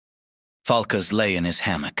Falkas lay in his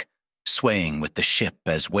hammock, swaying with the ship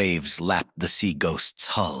as waves lapped the sea ghost's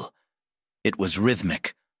hull. It was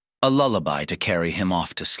rhythmic, a lullaby to carry him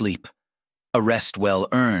off to sleep. A rest well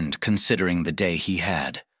earned considering the day he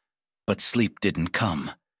had. But sleep didn't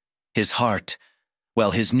come. His heart,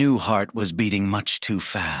 well, his new heart was beating much too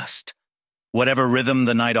fast. Whatever rhythm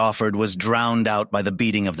the night offered was drowned out by the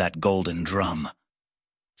beating of that golden drum.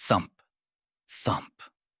 Thump, thump,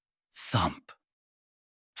 thump.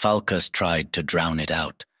 Falkas tried to drown it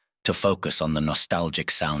out, to focus on the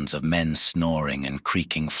nostalgic sounds of men snoring and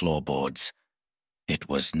creaking floorboards. It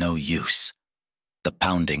was no use. The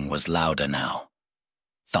pounding was louder now.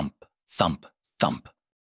 Thump, thump, thump.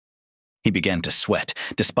 He began to sweat,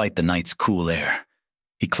 despite the night's cool air.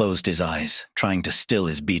 He closed his eyes, trying to still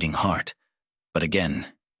his beating heart. But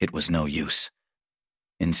again, it was no use.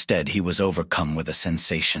 Instead, he was overcome with a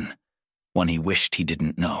sensation, one he wished he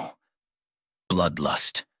didn't know.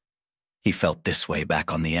 Bloodlust. He felt this way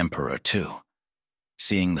back on the Emperor, too.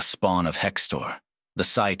 Seeing the spawn of Hextor, the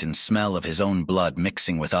sight and smell of his own blood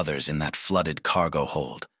mixing with others in that flooded cargo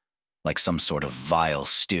hold, like some sort of vile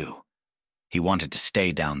stew. He wanted to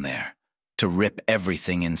stay down there, to rip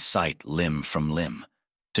everything in sight limb from limb,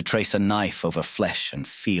 to trace a knife over flesh and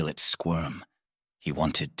feel it squirm. He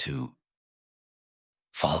wanted to...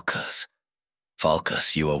 Falkas.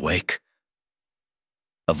 Falkas, you awake?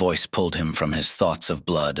 A voice pulled him from his thoughts of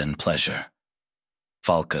blood and pleasure.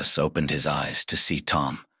 Falkas opened his eyes to see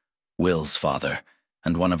Tom, Will's father,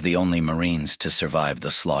 and one of the only Marines to survive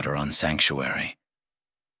the slaughter on Sanctuary.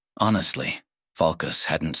 Honestly, Falkas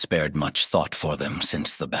hadn't spared much thought for them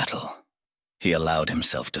since the battle. He allowed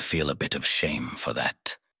himself to feel a bit of shame for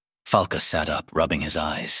that. Falkas sat up, rubbing his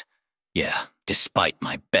eyes. Yeah, despite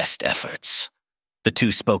my best efforts. The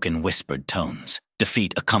two spoke in whispered tones,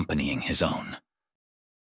 defeat accompanying his own.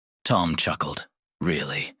 Tom chuckled.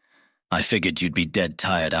 Really? I figured you'd be dead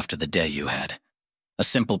tired after the day you had. A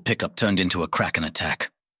simple pickup turned into a Kraken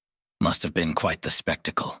attack. Must have been quite the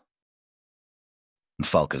spectacle.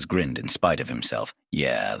 Falkas grinned in spite of himself.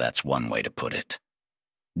 Yeah, that's one way to put it.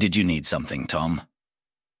 Did you need something, Tom?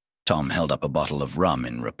 Tom held up a bottle of rum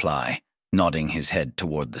in reply, nodding his head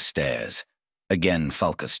toward the stairs. Again,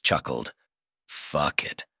 Falkas chuckled. Fuck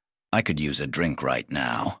it. I could use a drink right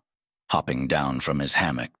now. Hopping down from his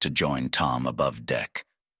hammock to join Tom above deck.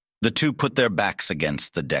 The two put their backs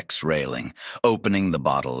against the deck's railing, opening the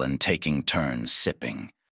bottle and taking turns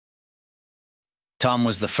sipping. Tom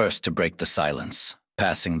was the first to break the silence,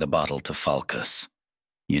 passing the bottle to Falkas.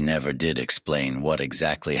 You never did explain what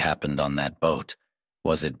exactly happened on that boat.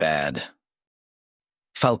 Was it bad?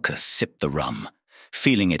 Falkas sipped the rum,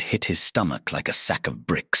 feeling it hit his stomach like a sack of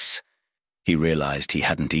bricks. He realized he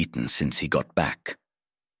hadn't eaten since he got back.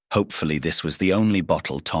 Hopefully this was the only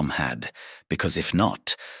bottle Tom had, because if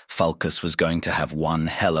not, Falkas was going to have one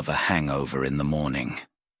hell of a hangover in the morning.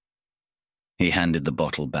 He handed the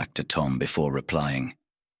bottle back to Tom before replying,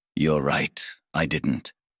 You're right, I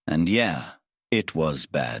didn't. And yeah, it was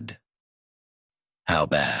bad. How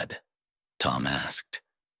bad? Tom asked.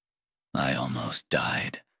 I almost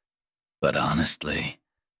died. But honestly,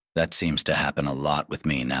 that seems to happen a lot with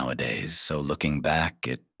me nowadays, so looking back,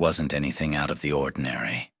 it wasn't anything out of the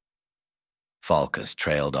ordinary. Falkas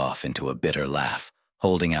trailed off into a bitter laugh,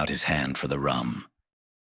 holding out his hand for the rum.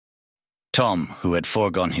 Tom, who had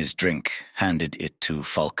foregone his drink, handed it to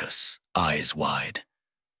Falkas, eyes wide.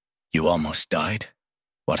 You almost died?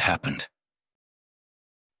 What happened?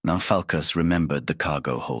 Now Falkas remembered the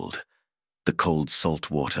cargo hold. The cold salt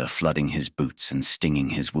water flooding his boots and stinging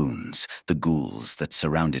his wounds, the ghouls that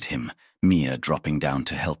surrounded him, Mia dropping down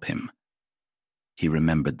to help him. He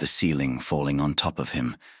remembered the ceiling falling on top of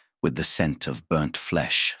him, with the scent of burnt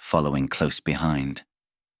flesh following close behind.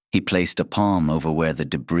 He placed a palm over where the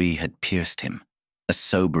debris had pierced him, a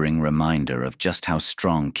sobering reminder of just how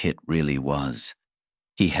strong Kit really was.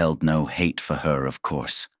 He held no hate for her, of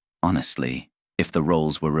course. Honestly, if the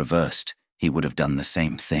roles were reversed, he would have done the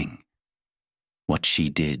same thing. What she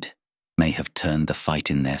did may have turned the fight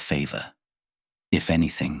in their favor. If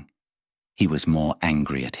anything, he was more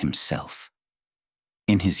angry at himself.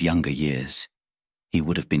 In his younger years, he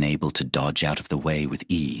would have been able to dodge out of the way with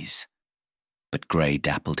ease. But grey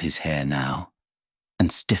dappled his hair now,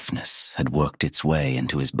 and stiffness had worked its way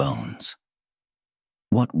into his bones.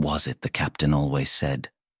 What was it the captain always said?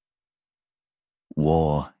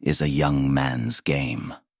 War is a young man's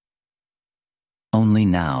game. Only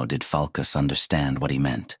now did Falkas understand what he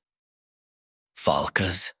meant.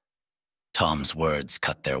 Falkas? Tom's words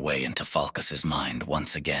cut their way into Falkas's mind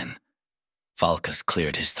once again. Falkas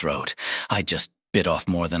cleared his throat. I just bit off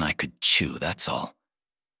more than I could chew, that's all.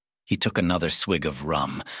 He took another swig of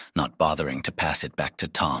rum, not bothering to pass it back to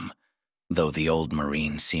Tom, though the old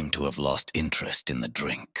Marine seemed to have lost interest in the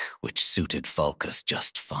drink, which suited Falkas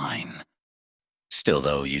just fine. Still,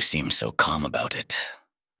 though, you seem so calm about it.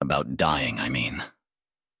 About dying, I mean.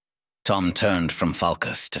 Tom turned from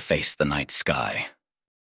Falkas to face the night sky.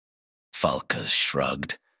 Falkas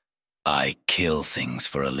shrugged. I kill things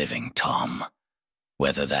for a living, Tom.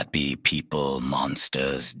 Whether that be people,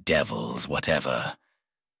 monsters, devils, whatever.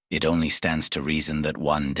 It only stands to reason that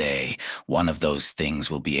one day, one of those things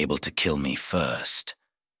will be able to kill me first.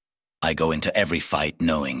 I go into every fight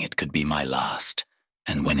knowing it could be my last,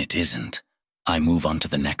 and when it isn't, I move on to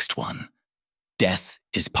the next one. Death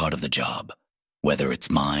is part of the job. Whether it's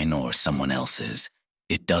mine or someone else's,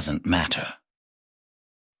 it doesn't matter.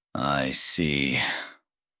 I see.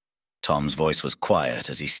 Tom's voice was quiet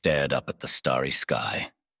as he stared up at the starry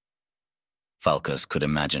sky. Falkas could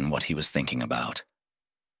imagine what he was thinking about.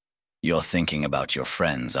 You're thinking about your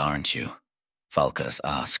friends, aren't you? Falkas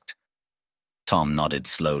asked. Tom nodded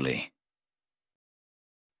slowly.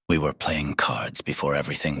 We were playing cards before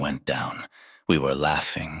everything went down. We were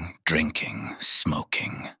laughing, drinking,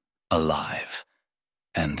 smoking, alive.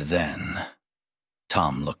 And then...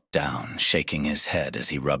 Tom looked down, shaking his head as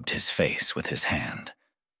he rubbed his face with his hand.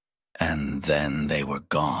 And then they were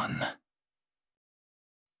gone.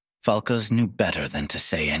 Falkas knew better than to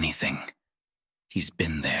say anything. He's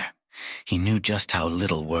been there. He knew just how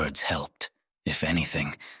little words helped. If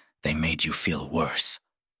anything, they made you feel worse.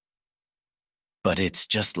 But it's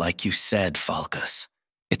just like you said, Falkas.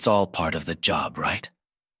 It's all part of the job, right?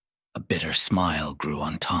 A bitter smile grew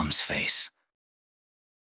on Tom's face.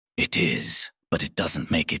 It is, but it doesn't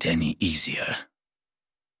make it any easier.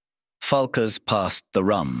 Falkas passed the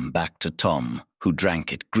rum back to Tom, who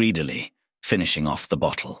drank it greedily, finishing off the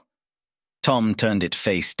bottle. Tom turned it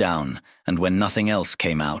face down, and when nothing else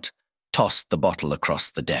came out, tossed the bottle across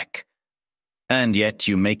the deck. And yet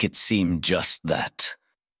you make it seem just that,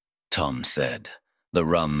 Tom said, the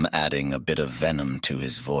rum adding a bit of venom to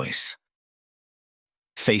his voice.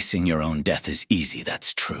 Facing your own death is easy,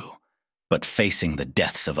 that's true. But facing the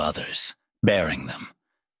deaths of others, bearing them,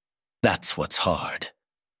 that's what's hard.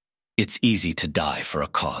 It's easy to die for a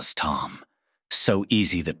cause, Tom. So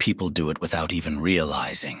easy that people do it without even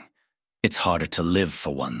realizing. It's harder to live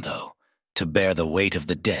for one, though, to bear the weight of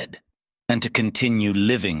the dead, and to continue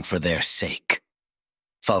living for their sake.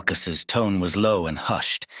 Falkas's tone was low and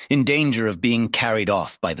hushed, in danger of being carried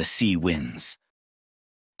off by the sea winds.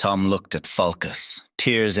 Tom looked at Falkas,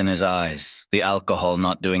 tears in his eyes, the alcohol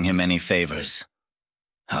not doing him any favors.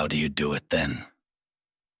 How do you do it, then?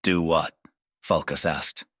 Do what? Falkas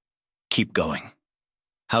asked. Keep going.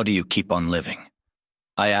 How do you keep on living?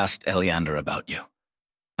 I asked Eleander about you.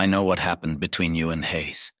 I know what happened between you and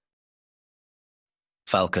Hayes.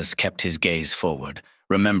 Falkas kept his gaze forward,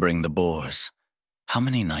 remembering the Boers. How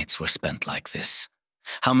many nights were spent like this?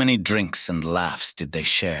 How many drinks and laughs did they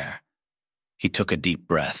share? He took a deep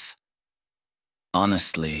breath.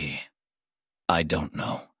 Honestly, I don't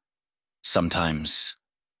know. Sometimes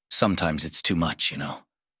it's too much, you know.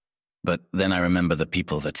 But then I remember the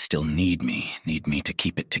people that still need me to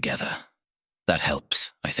keep it together. That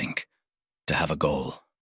helps, I think, to have a goal.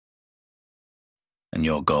 And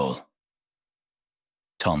your goal?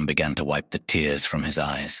 Tom began to wipe the tears from his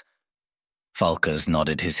eyes. Falkas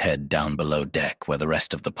nodded his head down below deck where the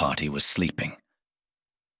rest of the party was sleeping.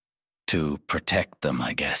 To protect them,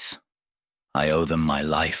 I guess. I owe them my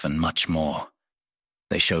life and much more.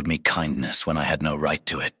 They showed me kindness when I had no right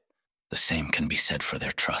to it. The same can be said for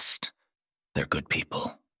their trust. They're good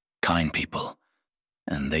people, kind people,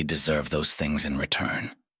 and they deserve those things in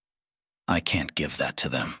return. I can't give that to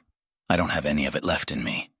them. I don't have any of it left in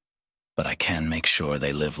me. But I can make sure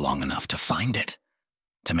they live long enough to find it,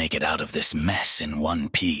 to make it out of this mess in one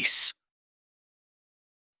piece.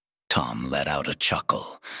 Tom let out a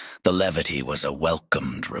chuckle. The levity was a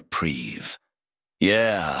welcomed reprieve.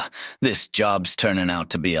 Yeah, this job's turning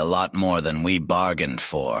out to be a lot more than we bargained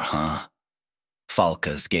for, huh?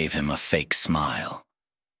 Falkas gave him a fake smile.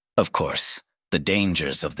 Of course, the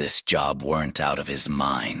dangers of this job weren't out of his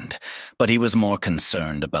mind, but he was more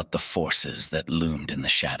concerned about the forces that loomed in the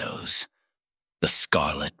shadows. The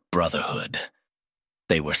Scarlet Brotherhood.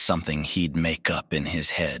 They were something he'd make up in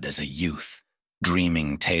his head as a youth,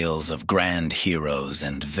 dreaming tales of grand heroes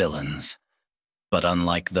and villains. But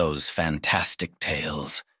unlike those fantastic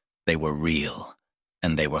tales, they were real,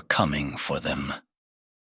 and they were coming for them.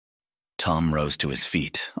 Tom rose to his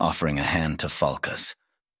feet, offering a hand to Falkas.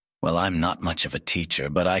 Well, I'm not much of a teacher,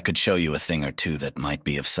 but I could show you a thing or two that might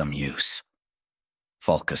be of some use.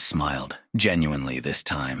 Falkas smiled, genuinely this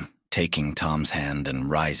time, taking Tom's hand and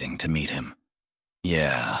rising to meet him.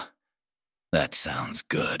 Yeah, that sounds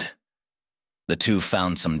good. The two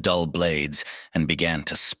found some dull blades and began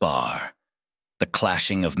to spar. The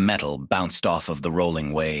clashing of metal bounced off of the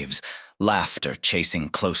rolling waves, laughter chasing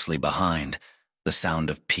closely behind, the sound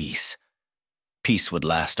of peace. Peace would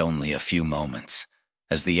last only a few moments,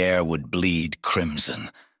 as the air would bleed crimson,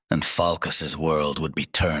 and Falkas's world would be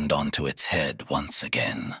turned onto its head once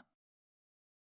again.